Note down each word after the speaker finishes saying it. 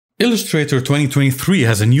Illustrator 2023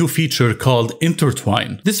 has a new feature called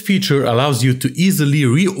Intertwine. This feature allows you to easily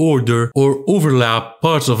reorder or overlap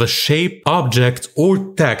parts of a shape, object,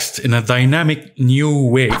 or text in a dynamic new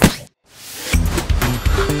way.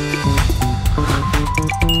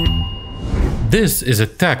 This is a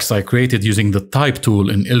text I created using the Type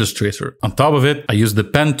tool in Illustrator. On top of it, I used the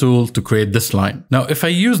Pen tool to create this line. Now, if I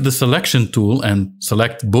use the Selection tool and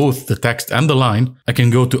select both the text and the line, I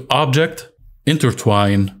can go to Object,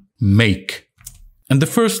 Intertwine, Make. And the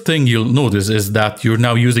first thing you'll notice is that you're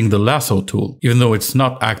now using the Lasso tool, even though it's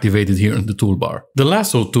not activated here in the toolbar. The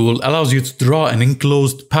Lasso tool allows you to draw an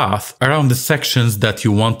enclosed path around the sections that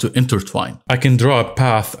you want to intertwine. I can draw a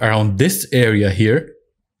path around this area here,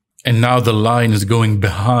 and now the line is going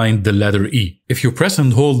behind the letter E. If you press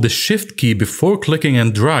and hold the Shift key before clicking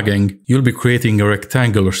and dragging, you'll be creating a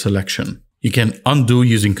rectangular selection. You can undo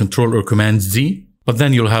using Ctrl or Command Z, but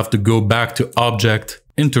then you'll have to go back to Object,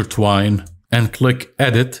 Intertwine, and click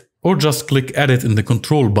Edit, or just click Edit in the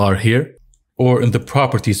control bar here, or in the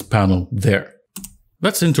Properties panel there.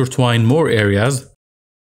 Let's intertwine more areas,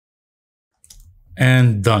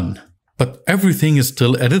 and done. But everything is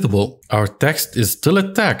still editable. Our text is still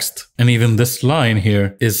a text, and even this line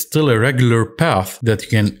here is still a regular path that you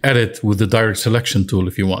can edit with the Direct Selection tool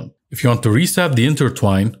if you want. If you want to reset the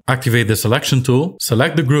intertwine, activate the Selection tool,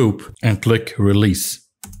 select the group, and click Release.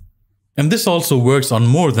 And this also works on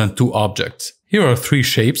more than 2 objects. Here are 3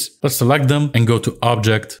 shapes. Let's select them and go to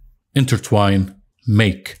Object, Intertwine,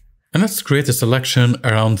 Make. And let's create a selection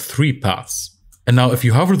around 3 paths. And now if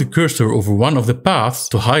you hover the cursor over one of the paths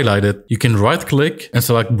to highlight it, you can right click and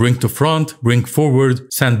select Bring to Front, Bring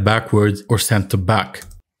Forward, Send Backward, or Send to Back.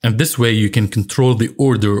 And this way you can control the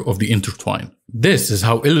order of the intertwine. This is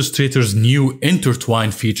how Illustrator's new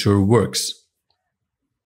Intertwine feature works.